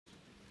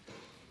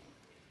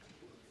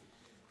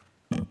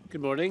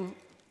Good morning.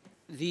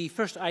 The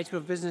first item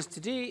of business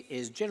today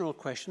is general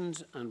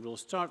questions, and we'll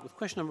start with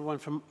question number 1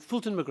 from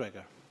Fulton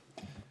MacGregor.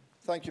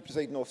 Thank you,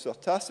 Presiding Officer.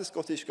 To ask the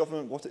Scottish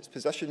Government what its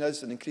position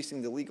is in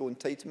increasing the legal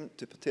entitlement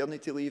to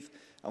paternity leave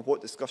and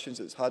what discussions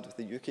it has had with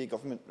the UK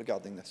Government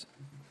regarding this.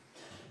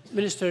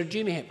 Minister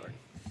Jamie Hepburn.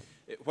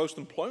 Whilst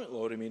employment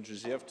law remains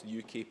reserved to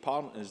the UK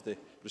Parliament as the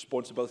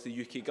responsibility of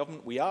the UK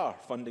Government, we are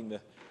funding the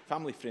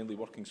Family-Friendly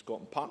Working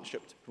Scotland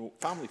Partnership to promote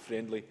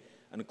family-friendly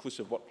and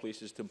inclusive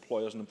workplaces to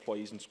employers and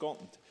employees in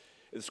Scotland.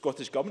 The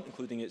Scottish Government,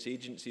 including its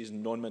agencies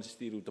and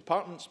non-ministerial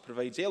departments,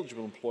 provides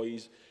eligible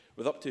employees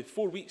with up to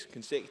 4 weeks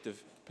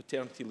consecutive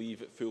paternity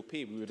leave at full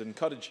pay. We would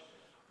encourage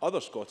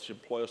other Scottish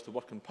employers to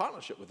work in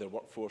partnership with their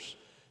workforce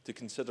to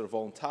consider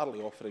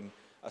voluntarily offering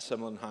a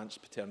similar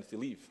enhanced paternity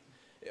leave.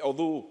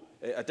 Although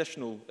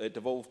additional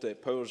devolved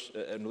powers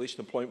in relation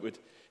to employment would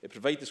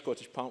provide the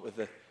Scottish Parliament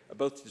with the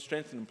ability to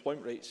strengthen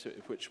employment rights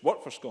which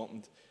work for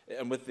Scotland,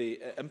 and with the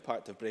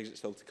impact of Brexit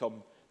still to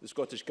come, the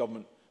Scottish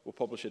Government will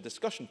publish a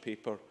discussion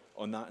paper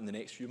on that in the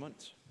next few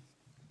months.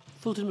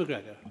 Fulton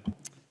MacGregor.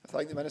 I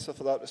thank the Minister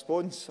for that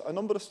response. A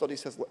number of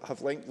studies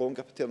have linked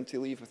longer paternity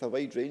leave with a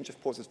wide range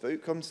of positive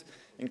outcomes,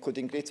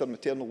 including greater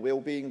maternal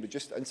well-being,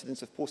 reduced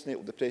incidence of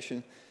postnatal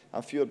depression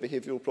and fewer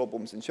behavioural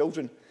problems in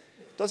children.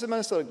 Does the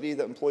Minister agree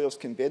that employers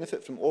can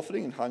benefit from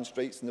offering enhanced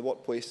rights in the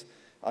workplace,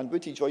 and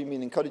would he join me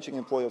in encouraging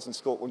employers in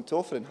Scotland to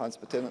offer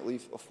enhanced paternity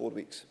leave of 4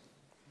 weeks?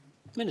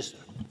 Minister.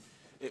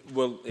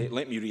 Well,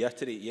 let me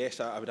reiterate, yes,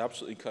 I would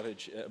absolutely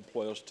encourage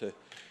employers to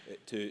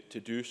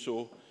do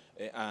so,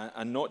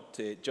 and not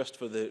just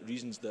for the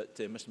reasons that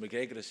Mr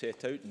MacGregor has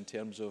set out in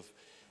terms of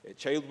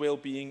child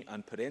well-being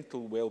and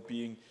parental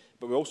well-being,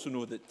 but we also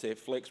know that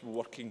flexible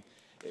working,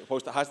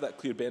 whilst it has that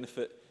clear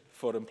benefit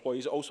for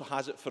employees, it also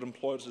has it for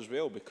employers as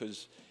well,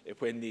 because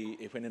when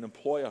an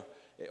employer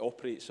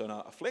operates on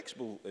a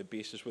flexible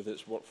basis with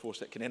its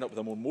workforce, it can end up with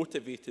a more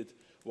motivated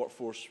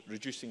workforce,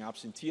 reducing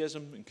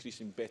absenteeism,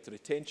 increasing better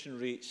retention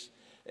rates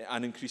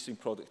and increasing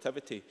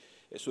productivity.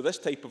 So this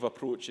type of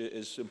approach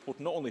is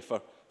important not only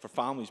for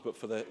families but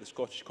for the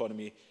Scottish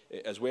economy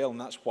as well, and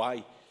that's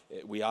why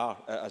we are,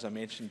 as I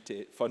mentioned,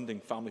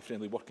 funding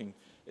Family-Friendly Working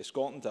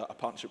Scotland, a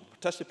partnership we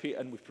participate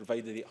in. We've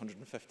provided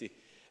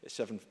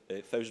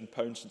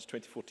 £857,000 since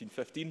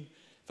 2014-15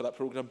 for that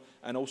programme,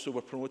 and also we're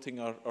promoting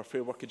our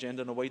Fair Work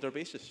agenda on a wider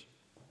basis.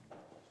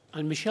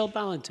 And Michelle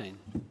Ballantyne.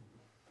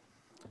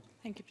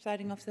 Thank you,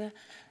 Presiding Officer.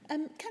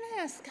 Can I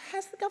ask,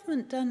 has the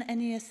Government done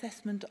any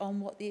assessment on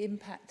what the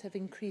impact of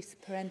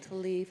increased parental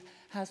leave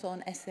has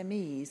on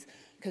SMEs?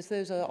 Because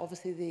those are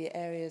obviously the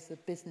areas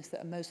of business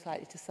that are most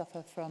likely to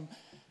suffer from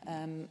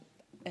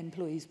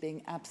employees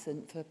being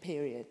absent for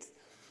periods.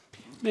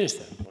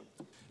 Minister.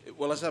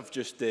 Well, as I've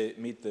just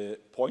made the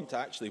point,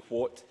 actually,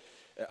 what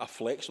a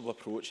flexible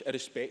approach,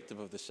 irrespective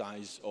of the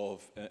size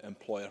of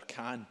employer,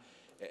 can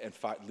in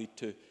fact lead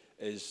to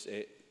is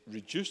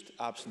reduced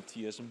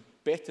absenteeism,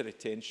 better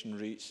retention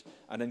rates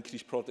and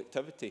increased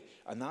productivity.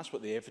 And that's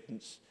what the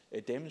evidence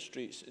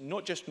demonstrates,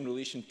 not just in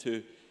relation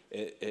to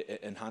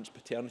enhanced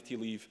paternity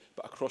leave,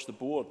 but across the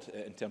board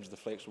in terms of the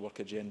flexible work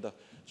agenda.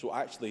 So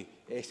actually,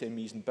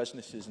 SMEs and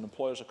businesses and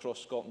employers across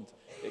Scotland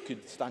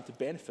could stand to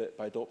benefit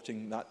by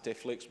adopting that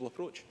flexible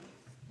approach.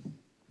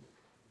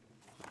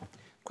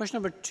 Question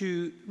number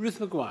 2, Ruth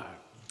Maguire.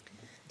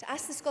 To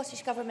ask the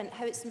Scottish Government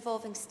how it's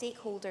involving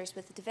stakeholders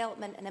with the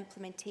development and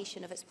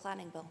implementation of its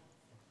planning bill.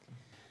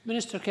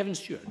 Minister Kevin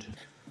Stewart.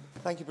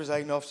 Thank you,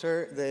 Presiding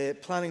Officer. The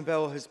planning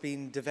bill has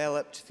been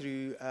developed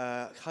through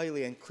a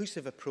highly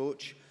inclusive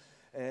approach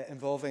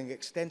involving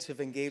extensive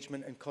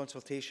engagement and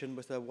consultation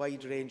with a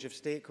wide range of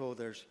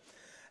stakeholders.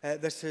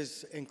 This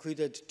has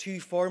included 2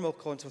 formal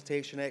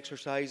consultation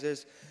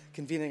exercises,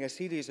 convening a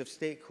series of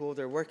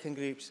stakeholder working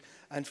groups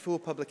and full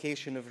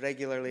publication of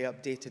regularly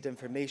updated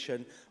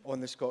information on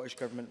the Scottish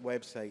Government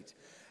website.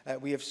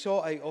 We have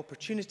sought out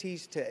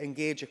opportunities to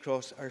engage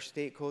across our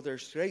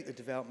stakeholders throughout the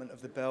development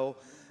of the bill,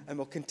 and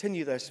will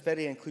continue this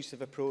very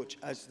inclusive approach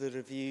as the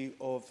review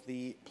of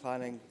the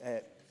planning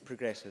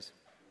progresses.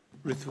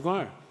 Ruth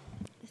Maguire.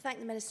 I thank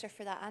the Minister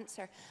for that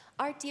answer.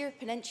 Our dear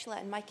peninsula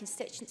in my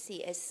constituency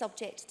is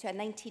subject to a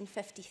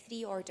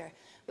 1953 order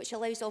which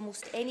allows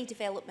almost any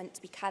development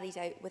to be carried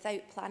out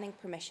without planning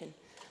permission.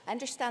 I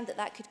understand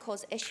that could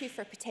cause issue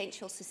for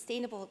potential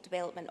sustainable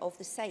development of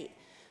the site.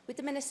 Would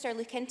the Minister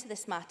look into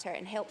this matter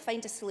and help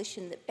find a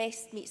solution that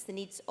best meets the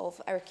needs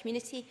of our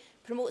community,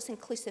 promotes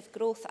inclusive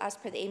growth as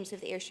per the aims of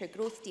the Ayrshire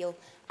Growth Deal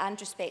and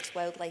respects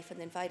wildlife and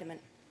the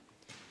environment?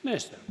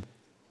 Minister.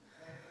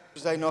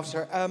 Presiding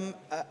Officer, I'm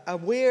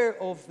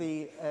aware of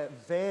the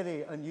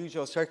very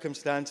unusual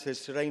circumstances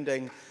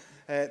surrounding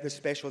the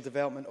Special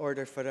Development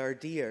Order for our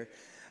deer.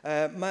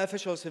 My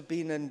officials have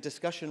been in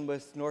discussion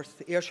with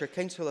North Ayrshire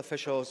Council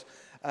officials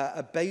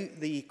about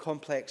the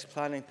complex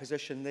planning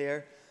position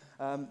there,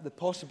 the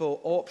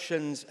possible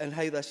options and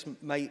how this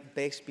might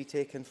best be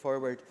taken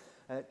forward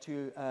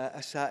to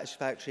a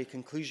satisfactory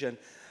conclusion.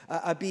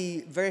 I'd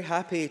be very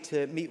happy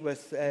to meet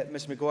with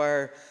Ms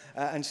Maguire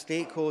and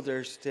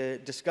stakeholders to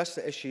discuss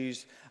the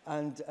issues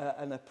and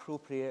an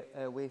appropriate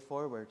way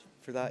forward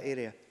for that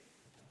area.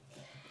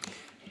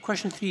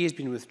 Question 3 has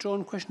been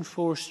withdrawn. Question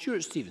 4,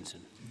 Stewart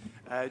Stevenson.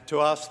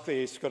 To ask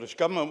the Scottish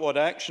Government what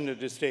action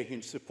it is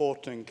taking to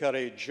support and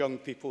encourage young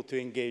people to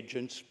engage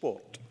in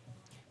sport.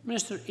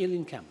 Minister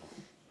Elaine Campbell.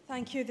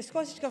 Thank you. The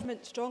Scottish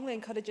Government strongly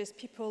encourages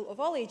people of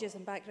all ages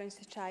and backgrounds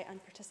to try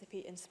and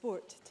participate in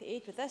sport. To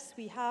aid with this,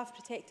 we have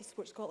protected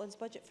Sport Scotland's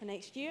budget for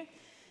next year,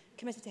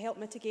 committed to help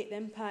mitigate the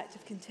impact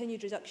of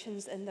continued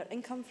reductions in their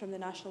income from the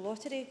National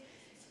Lottery,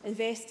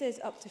 invested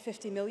up to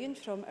 £50 million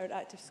from our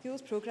Active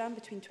Schools programme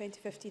between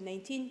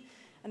 2015-19,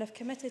 and have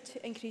committed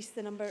to increase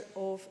the number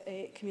of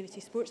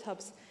community sports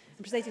hubs.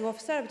 And, Presiding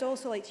Officer, I would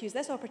also like to use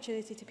this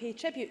opportunity to pay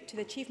tribute to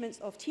the achievements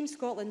of Team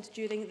Scotland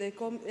during the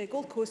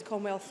Gold Coast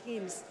Commonwealth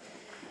Games.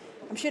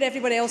 I'm sure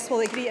everyone else will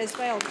agree as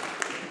well.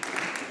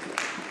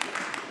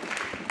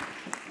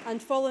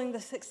 And following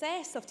the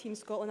success of Team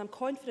Scotland, I'm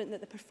confident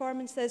that the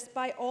performances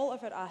by all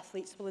of our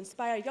athletes will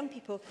inspire young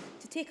people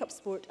to take up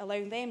sport,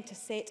 allowing them to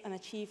set and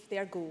achieve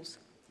their goals.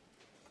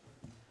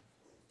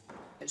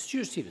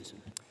 Stewart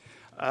Stevenson.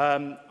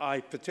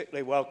 I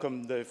particularly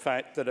welcome the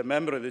fact that a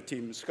member of the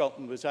team,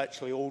 Scotland, was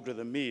actually older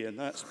than me, and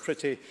that's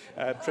pretty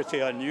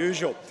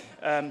unusual.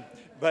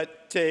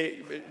 But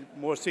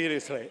more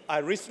seriously, I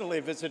recently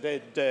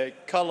visited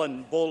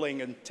Cullen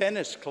Bowling and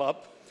Tennis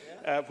Club,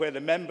 where the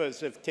members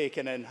have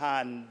taken in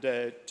hand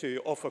to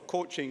offer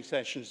coaching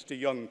sessions to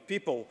young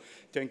people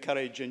to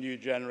encourage a new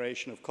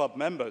generation of club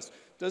members.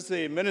 Does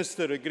the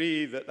Minister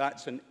agree that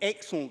that's an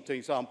excellent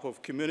example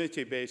of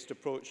community-based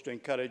approach to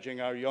encouraging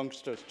our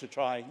youngsters to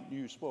try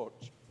new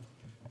sports?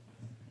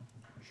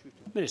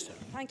 Minister.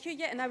 Thank you.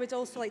 Yeah, and I would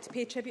also like to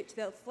pay tribute to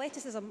the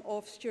athleticism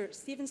of Stewart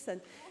Stevenson.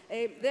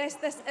 This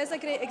is a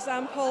great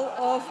example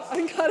of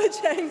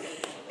encouraging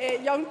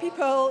young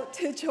people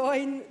to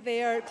join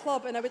their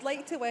club, and I would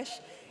like to wish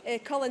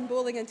Cullen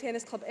Bowling and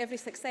Tennis Club every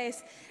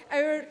success.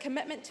 Our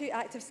commitment to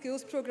Active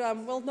Schools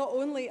programme will not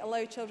only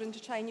allow children to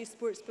try new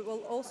sports, but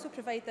will also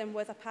provide them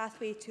with a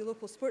pathway to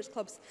local sports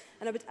clubs,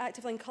 and I would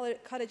actively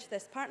encourage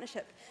this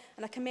partnership.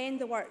 And I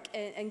commend the work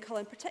in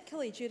Cullen,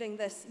 particularly during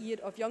this year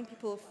of young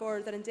people,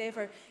 for their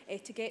endeavour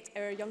to get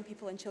our young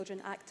people and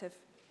children active.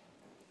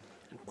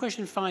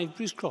 Question 5,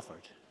 Bruce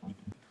Crawford.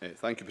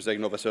 Thank you,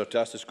 Presiding Officer. To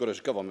ask the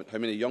Scottish Government how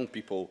many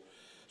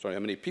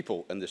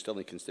people in the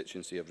Stirling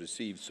constituency have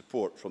received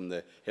support from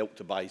the Help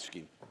to Buy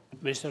scheme.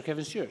 Minister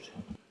Kevin Stewart.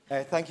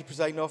 Thank you,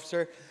 Presiding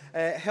Officer.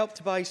 Help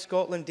to Buy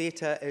Scotland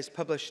data is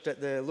published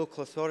at the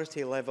local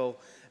authority level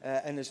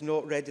and is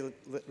not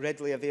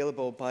readily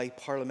available by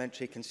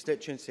parliamentary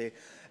constituency.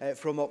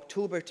 From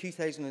October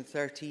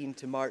 2013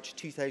 to March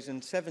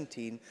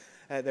 2017,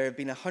 there have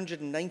been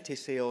 190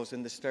 sales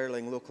in the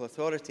Stirling local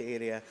authority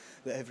area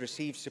that have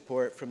received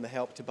support from the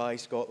Help to Buy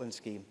Scotland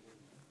scheme.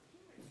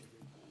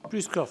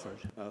 Bruce Crawford.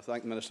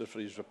 Thank the Minister for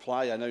his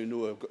reply. I now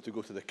know I've got to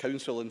go to the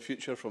Council in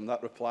future from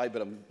that reply,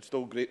 but I'm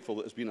still grateful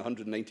that there's been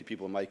 190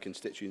 people in my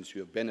constituency who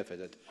have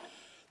benefited.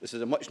 This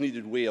is a much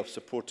needed way of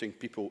supporting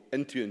people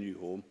into a new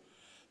home,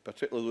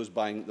 particularly those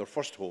buying their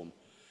first home.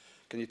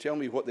 Can you tell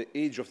me what the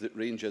age of the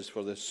range is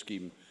for this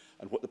scheme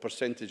and what the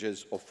percentage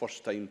is of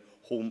first-time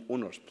home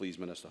owners, please,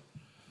 Minister?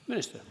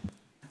 Minister.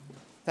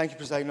 Thank you,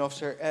 Presiding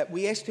Officer.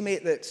 We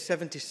estimate that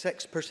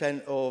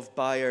 76% of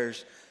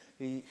buyers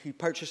who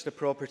purchased a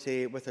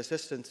property with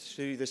assistance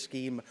through the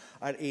scheme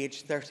are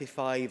aged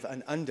 35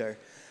 and under,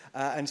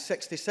 and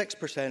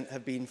 66%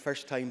 have been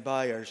first-time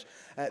buyers.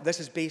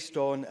 This is based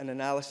on an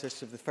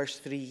analysis of the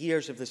first 3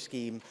 years of the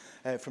scheme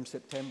from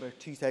September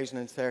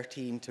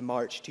 2013 to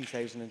March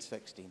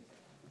 2016.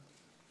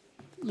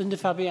 Linda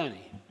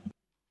Fabiani.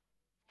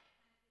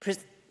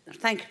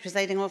 Thank you,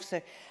 Presiding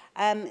Officer.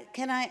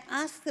 Can I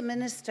ask the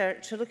Minister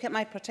to look at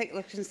my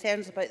particular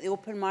concerns about the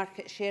open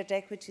market shared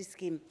equity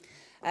scheme,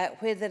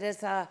 where there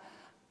is a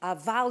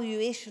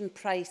valuation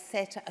price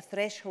set at a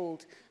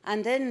threshold,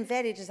 and in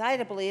very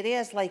desirable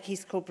areas like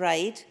East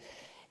Kilbride,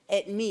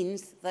 it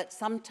means that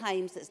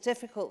sometimes it's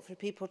difficult for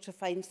people to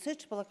find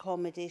suitable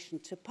accommodation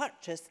to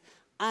purchase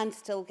and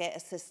still get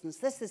assistance.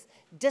 This is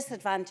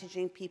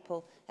disadvantaging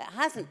people. It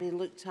hasn't been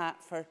looked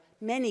at for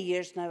many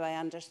years now, I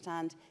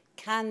understand.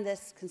 Can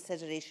this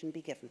consideration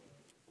be given?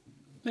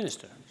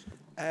 Minister.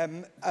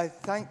 I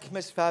thank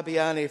Ms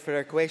Fabiani for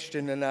her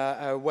question, and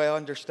I well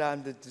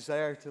understand the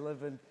desire to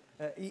live in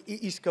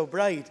East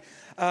Kilbride.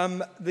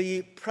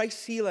 The price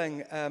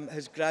ceiling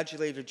has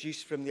gradually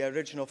reduced from the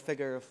original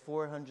figure of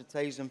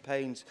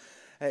 £400,000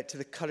 to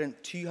the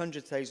current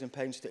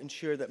 £200,000 to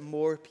ensure that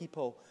more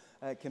people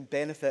can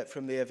benefit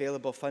from the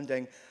available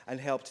funding and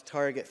help to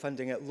target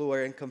funding at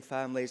lower income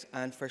families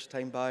and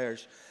first-time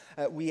buyers.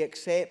 We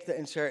accept that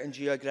in certain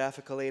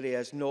geographical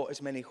areas not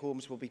as many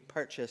homes will be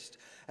purchased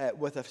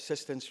with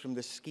assistance from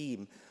the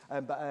scheme.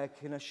 But I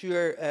can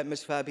assure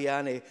Ms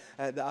Fabiani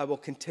that I will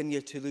continue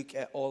to look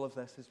at all of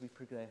this as we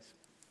progress.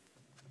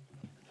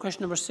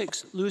 Question number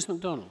 6, Lewis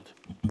Macdonald.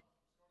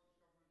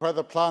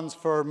 Whether plans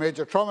for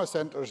major trauma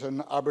centres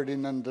in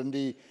Aberdeen and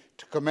Dundee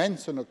to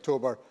commence in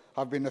October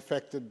have been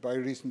affected by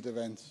recent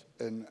events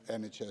in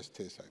NHS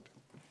Tayside.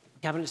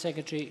 Cabinet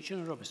Secretary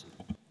Fiona Robertson.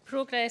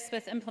 Progress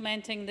with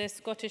implementing the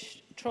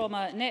Scottish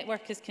Trauma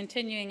Network is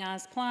continuing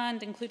as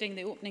planned, including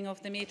the opening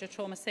of the major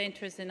trauma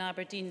centres in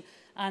Aberdeen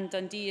and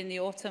Dundee in the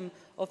autumn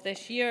of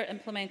this year.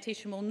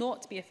 Implementation will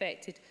not be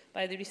affected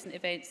by the recent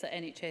events at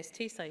NHS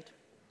Tayside.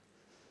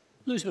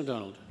 Lewis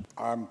Macdonald.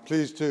 I'm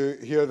pleased to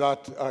hear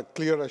that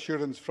clear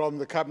assurance from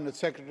the Cabinet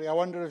Secretary. I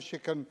wonder if she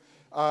can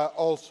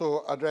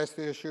also address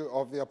the issue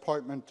of the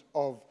appointment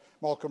of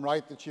Malcolm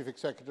Wright, the Chief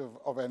Executive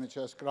of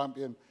NHS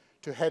Grampian,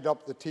 to head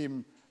up the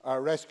team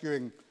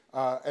rescuing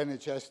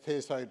NHS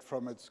Tayside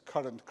from its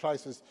current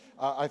crisis.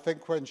 I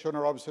think when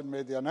Shona Robson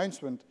made the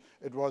announcement,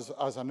 it was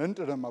as an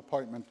interim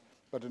appointment,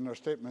 but in her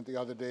statement the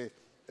other day,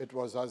 it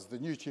was as the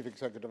new Chief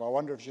Executive. I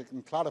wonder if she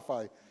can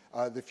clarify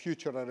the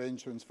future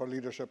arrangements for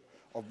leadership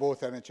of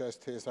both NHS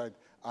Tayside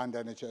and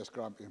NHS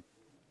Grampian.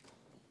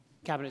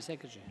 Cabinet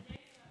Secretary.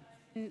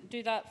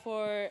 Do that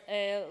for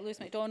Lewis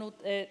Macdonald.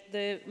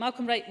 The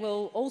Malcolm Wright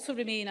will also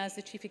remain as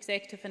the Chief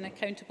Executive and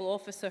Accountable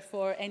Officer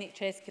for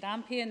NHS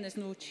Grampian. There's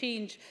no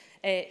change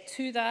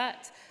to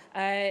that.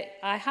 I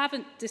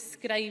haven't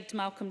described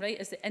Malcolm Wright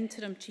as the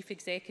interim Chief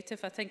Executive.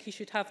 I think he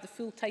should have the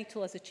full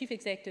title as the Chief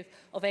Executive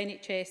of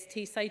NHS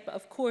Tayside. But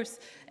of course,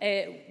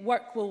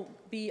 work will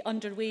be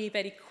underway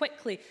very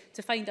quickly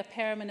to find a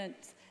permanent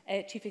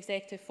Chief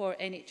Executive for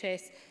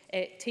NHS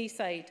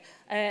Tayside.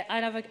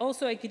 And I've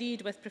also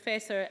agreed with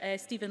Professor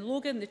Stephen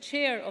Logan, the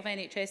Chair of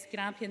NHS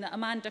Grampian, that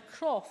Amanda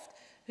Croft,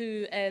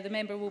 who the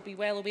member will be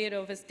well aware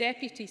of as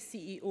Deputy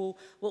CEO,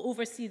 will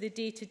oversee the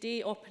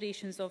day-to-day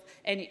operations of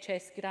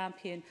NHS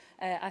Grampian.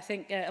 I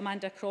think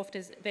Amanda Croft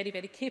is very,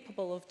 very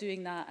capable of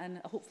doing that, and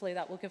hopefully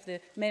that will give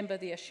the member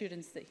the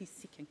assurance that he's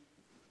seeking.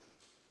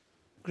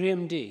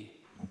 Graham Day.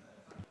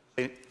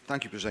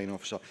 Thank you, Presiding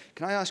Officer.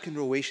 Can I ask in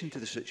relation to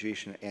the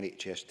situation at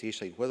NHS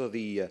Tayside whether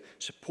the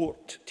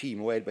support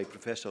team led by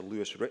Professor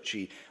Lewis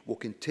Ritchie will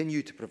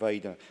continue to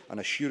provide an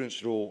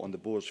assurance role on the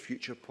board's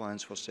future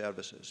plans for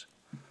services?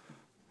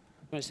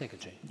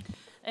 Secretary.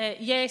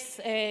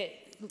 Yes,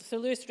 Sir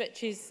Lewis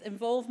Ritchie's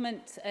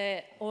involvement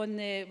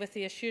with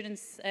the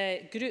assurance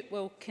group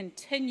will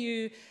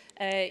continue.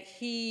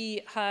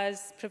 He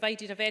has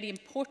provided a very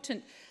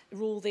important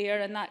role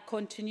there, and that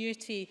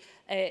continuity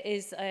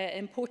is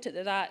important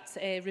that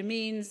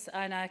remains,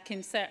 and I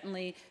can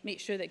certainly make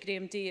sure that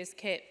Graham Day is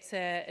kept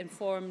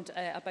informed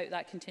about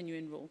that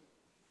continuing role.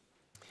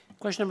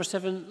 Question number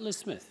 7, Liz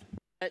Smith.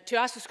 To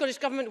ask the Scottish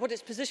Government what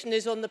its position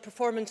is on the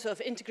performance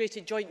of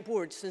integrated joint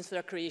boards since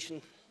their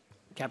creation.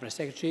 Cabinet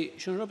Secretary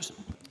Shona Robson.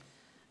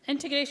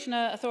 Integration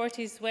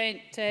authorities went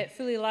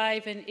fully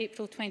live in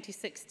April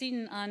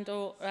 2016 and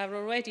are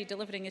already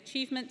delivering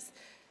achievements.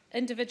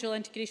 Individual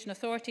integration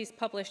authorities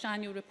publish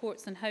annual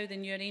reports on how the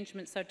new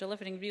arrangements are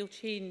delivering real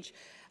change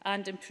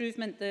and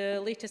improvement. The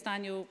latest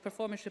annual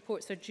performance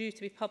reports are due to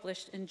be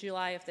published in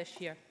July of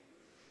this year.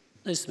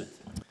 Liz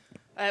Smith.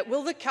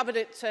 Will the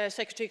Cabinet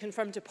Secretary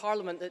confirm to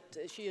Parliament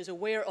that she is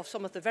aware of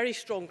some of the very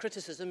strong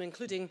criticism,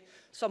 including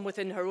some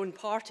within her own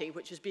party,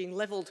 which is being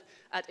levelled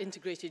at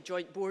integrated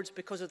joint boards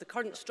because of the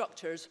current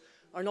structures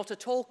are not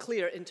at all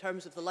clear in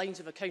terms of the lines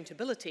of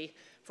accountability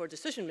for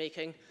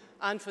decision-making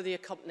and for the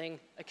accompanying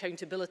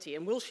accountability?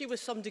 And will she,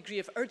 with some degree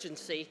of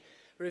urgency,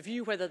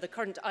 review whether the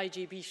current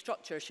IJB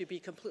structure should be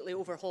completely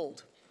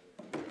overhauled?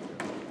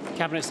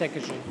 Cabinet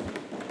Secretary.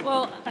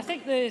 Well, I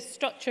think the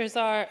structures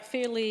are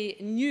fairly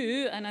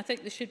new, and I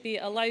think they should be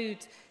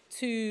allowed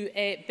to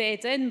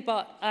bed in.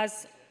 But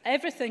as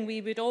everything, we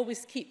would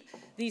always keep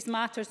these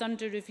matters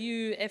under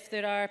review if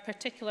there are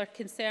particular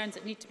concerns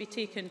that need to be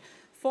taken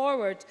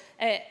forward.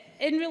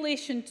 In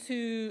relation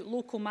to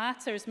local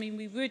matters, I mean,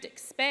 we would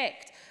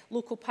expect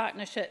local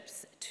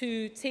partnerships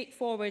to take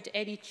forward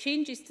any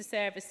changes to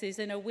services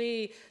in a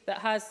way that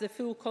has the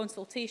full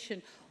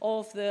consultation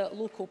of the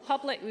local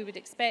public. We would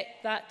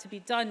expect that to be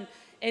done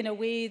in a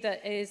way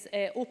that is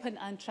open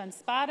and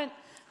transparent.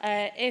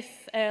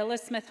 If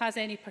Liz Smith has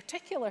any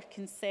particular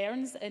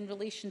concerns in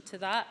relation to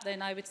that,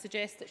 then I would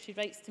suggest that she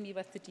writes to me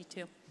with the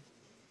detail.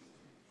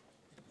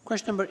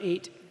 Question number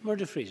 8,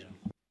 Murdo Fraser.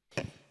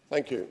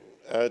 Thank you.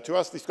 To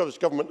ask the Scottish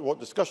Government what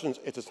discussions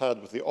it has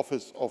had with the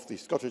Office of the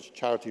Scottish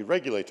Charity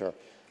Regulator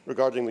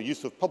regarding the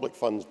use of public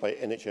funds by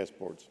NHS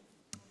boards.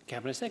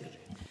 Cabinet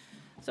Secretary.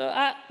 So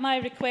at my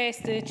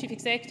request, the Chief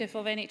Executive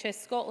of NHS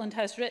Scotland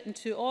has written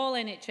to all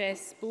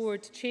NHS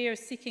board chairs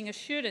seeking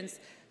assurance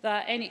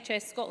that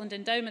NHS Scotland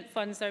endowment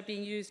funds are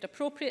being used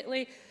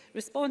appropriately.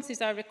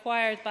 Responses are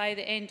required by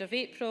the end of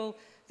April.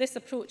 This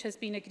approach has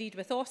been agreed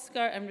with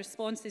Oscar and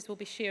responses will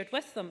be shared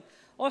with them.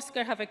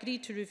 Oscar have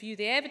agreed to review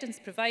the evidence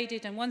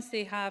provided, and once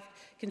they have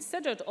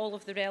considered all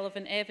of the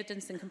relevant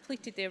evidence and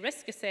completed their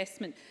risk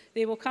assessment,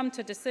 they will come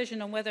to a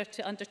decision on whether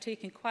to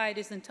undertake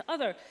inquiries into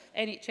other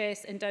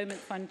NHS endowment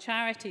fund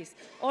charities.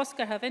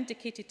 Oscar have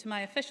indicated to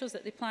my officials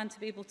that they plan to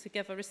be able to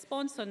give a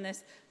response on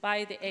this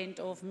by the end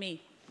of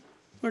May.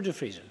 Murdo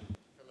Fraser.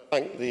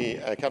 Thank the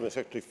Cabinet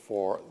Secretary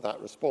for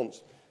that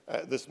response.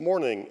 This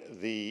morning,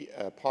 the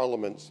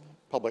Parliament's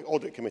Public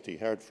Audit Committee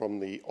heard from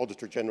the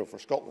Auditor General for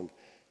Scotland,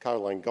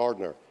 Caroline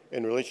Gardner,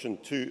 in relation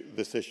to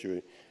this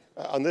issue.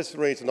 And this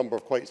raised a number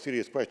of quite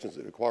serious questions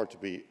that required to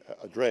be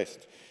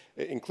addressed,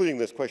 including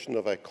this question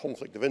of a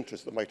conflict of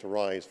interest that might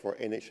arise for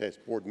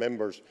NHS board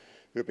members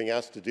who are being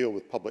asked to deal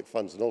with public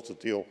funds and also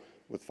deal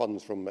with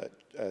funds from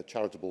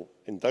charitable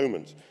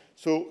endowments.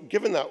 So,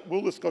 given that,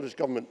 will the Scottish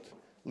Government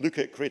look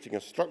at creating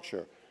a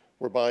structure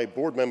whereby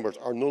board members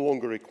are no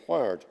longer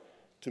required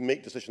to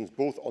make decisions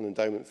both on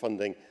endowment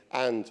funding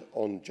and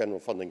on general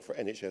funding for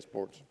NHS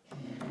boards?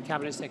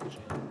 Cabinet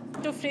Secretary.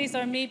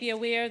 Fraser may be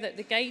aware that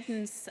the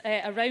guidance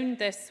around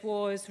this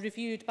was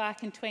reviewed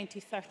back in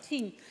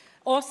 2013.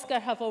 Oscar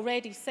have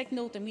already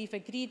signalled, and we've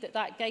agreed that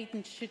that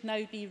guidance should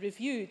now be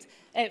reviewed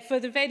for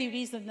the very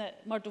reason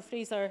that Murdo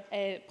Fraser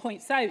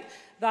points out,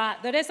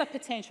 that there is a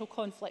potential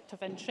conflict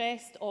of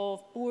interest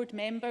of board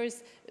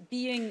members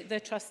being the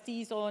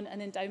trustees on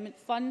an endowment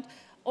fund.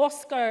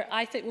 Oscar,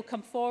 I think, will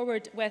come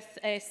forward with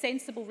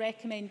sensible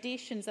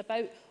recommendations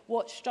about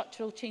what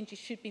structural changes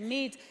should be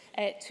made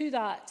to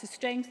that to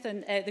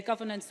strengthen the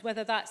governance,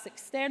 whether that's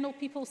external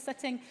people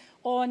sitting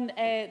on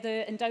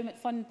the Endowment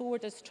Fund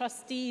Board as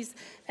trustees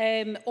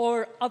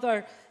or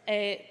other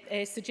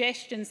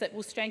suggestions that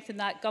will strengthen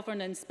that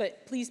governance.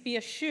 But please be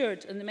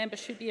assured, and the members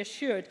should be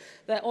assured,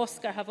 that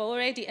Oscar have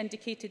already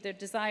indicated their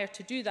desire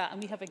to do that,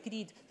 and we have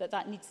agreed that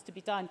that needs to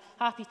be done.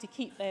 Happy to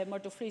keep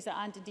Murdo Fraser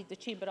and indeed the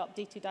Chamber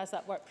updated as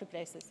that work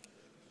progresses.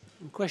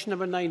 Question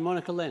number 9,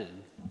 Monica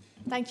Lennon.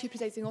 Thank you,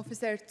 Presiding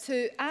Officer.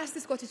 To ask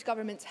the Scottish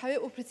Government how it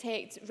will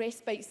protect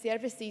respite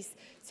services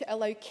to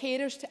allow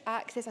carers to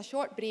access a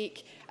short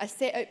break as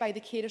set out by the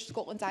Carers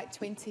Scotland Act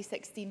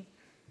 2016.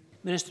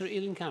 Minister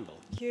Elaine Campbell.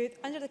 Thank you.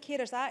 Under the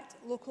Carers Act,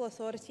 local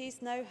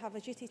authorities now have a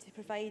duty to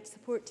provide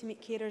support to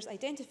meet carers'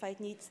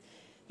 identified needs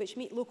which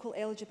meet local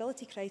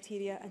eligibility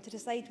criteria and to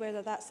decide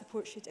whether that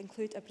support should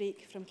include a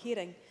break from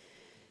caring.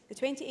 The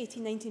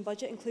 2018-19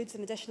 budget includes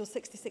an additional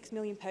 £66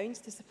 million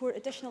to support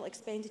additional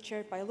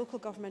expenditure by local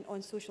government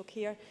on social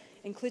care,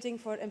 including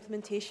for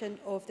implementation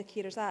of the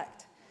Carers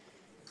Act.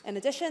 In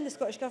addition, the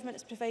Scottish Government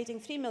is providing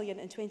 £3 million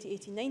in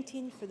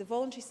 2018-19 for the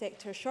voluntary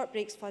sector Short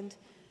Breaks Fund,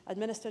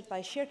 administered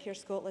by Share Care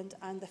Scotland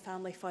and the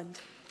Family Fund.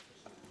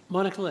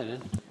 Monica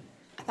Lennon.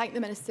 I thank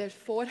the Minister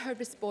for her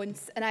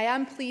response, and I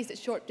am pleased that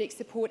short break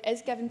support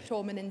is given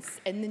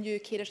prominence in the new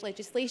carers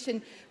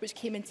legislation, which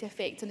came into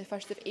effect on the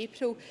 1st of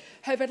April.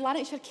 However,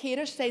 Lanarkshire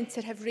Carers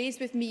Centre have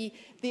raised with me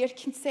their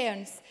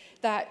concerns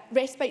that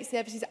respite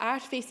services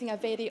are facing a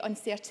very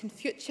uncertain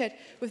future,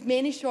 with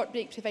many short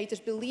break providers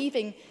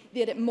believing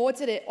they are at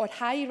moderate or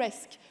high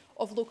risk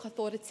of local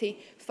authority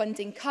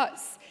funding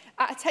cuts.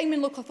 At a time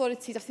when local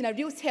authorities have seen a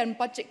real-term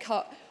budget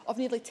cut of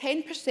nearly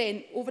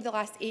 10% over the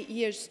last 8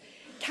 years,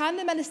 can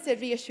the Minister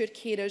reassure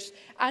carers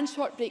and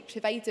short break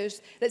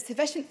providers that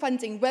sufficient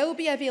funding will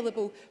be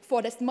available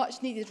for this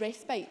much-needed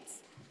respite?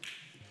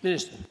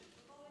 Minister.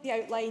 He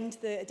outlined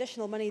the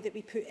additional money that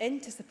we put in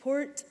to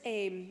support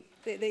the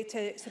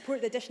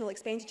additional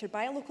expenditure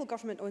by a local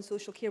government on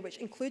social care, which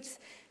includes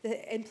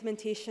the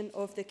implementation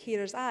of the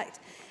Carers Act.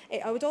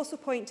 I would also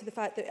point to the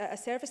fact that at a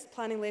service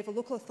planning level,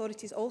 local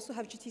authorities also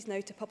have duties now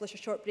to publish a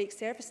short break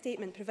service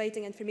statement,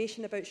 providing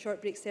information about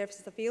short break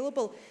services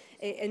available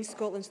in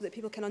Scotland so that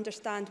people can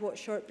understand what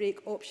short break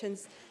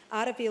options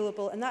are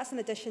available. And that's in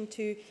addition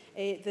to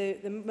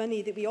the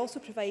money that we also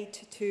provide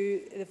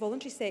to the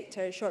voluntary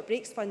sector Short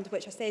Breaks Fund,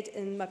 which I said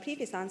in my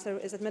previous answer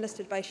is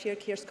administered by Share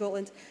Care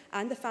Scotland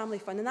and the Family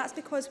Fund. And that's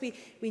because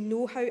we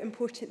know how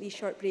important these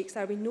short breaks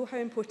are. We know how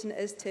important it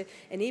is to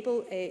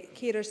enable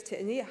carers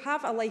to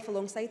have a life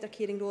alongside their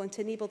caring role and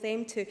to enable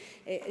them to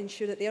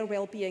ensure that their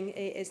well-being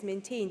is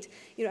maintained.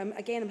 You know,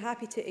 I'm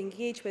happy to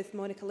engage with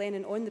Monica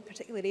Lennon on the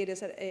particular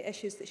areas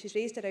issues that she's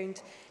raised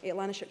around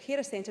Lanarkshire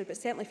Carers Centre, but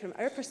certainly from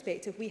our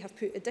perspective, we have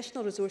put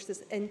additional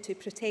resources in to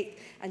protect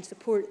and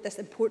support this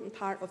important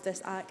part of this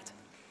Act.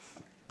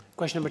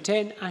 Question number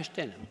 10, Ash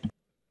Denham.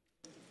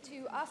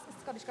 To ask the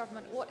Scottish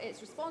Government what its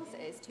response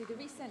is to the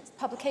recent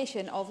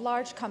publication of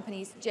large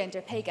companies'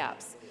 gender pay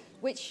gaps,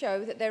 which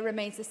show that there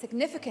remains a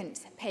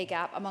significant pay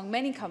gap among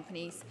many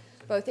companies,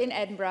 both in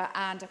Edinburgh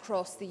and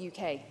across the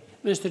UK.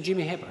 Minister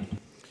Jamie Hepburn.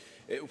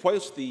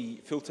 Whilst the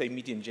full-time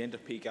median gender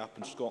pay gap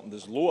in Scotland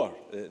is lower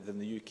than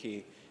the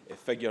UK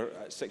figure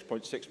at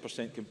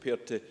 6.6%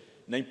 compared to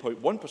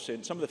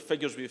 9.1%, some of the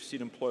figures we have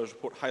seen employers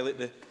report highlight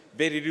the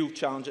very real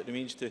challenge that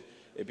remains to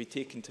be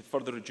taken to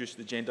further reduce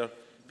the gender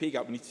pay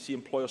gap. We need to see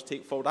employers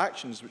take forward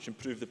actions which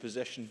improve the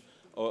position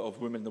of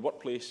women in the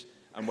workplace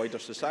and wider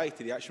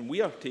society. The action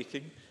we are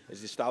taking is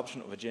the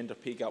establishment of a gender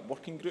pay gap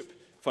working group,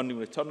 funding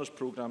returners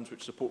programmes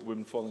which support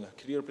women following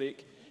a career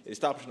break, the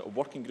establishment of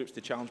working groups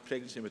to challenge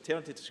pregnancy and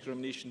maternity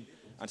discrimination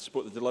and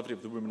support the delivery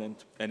of the Women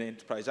in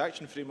Enterprise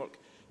Action Framework,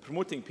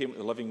 promoting payment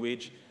of the living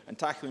wage and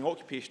tackling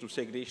occupational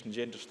segregation and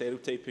gender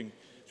stereotyping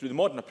through the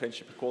Modern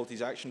Apprenticeship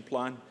Equalities Action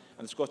Plan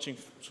and the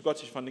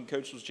Scottish Funding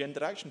Council's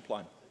Gender Action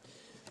Plan.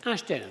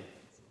 Ash Denham.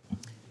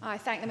 I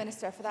thank the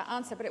Minister for that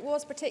answer, but it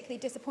was particularly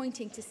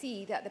disappointing to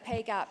see that the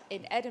pay gap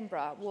in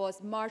Edinburgh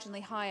was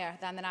marginally higher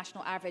than the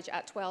national average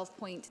at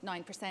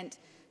 12.9%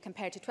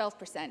 compared to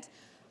 12%.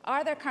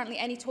 Are there currently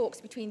any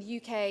talks between the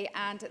UK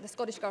and the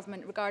Scottish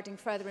Government regarding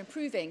further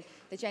improving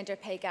the gender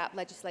pay gap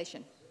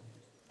legislation?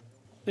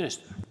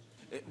 Minister.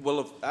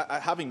 Well,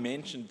 having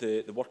mentioned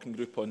the working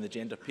group on the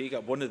gender pay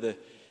gap, one of the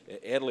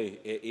early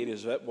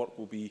areas of it work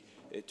will be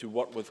to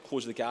work with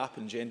Close the Gap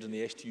and Gender in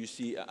the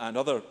STUC and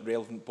other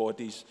relevant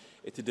bodies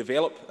to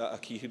develop a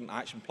coherent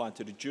action plan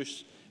to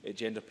reduce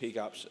gender pay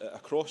gaps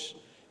across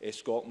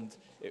Scotland.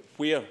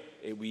 Where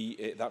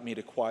that may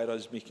require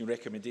us making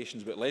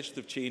recommendations about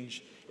legislative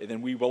change,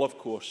 then we will, of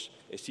course,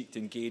 seek to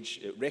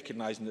engage,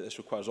 recognising that this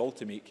requires all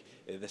to make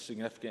this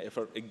significant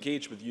effort,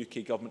 engage with the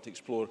UK Government to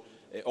explore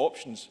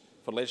options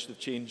for legislative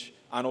change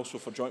and also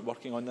for joint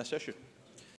working on this issue.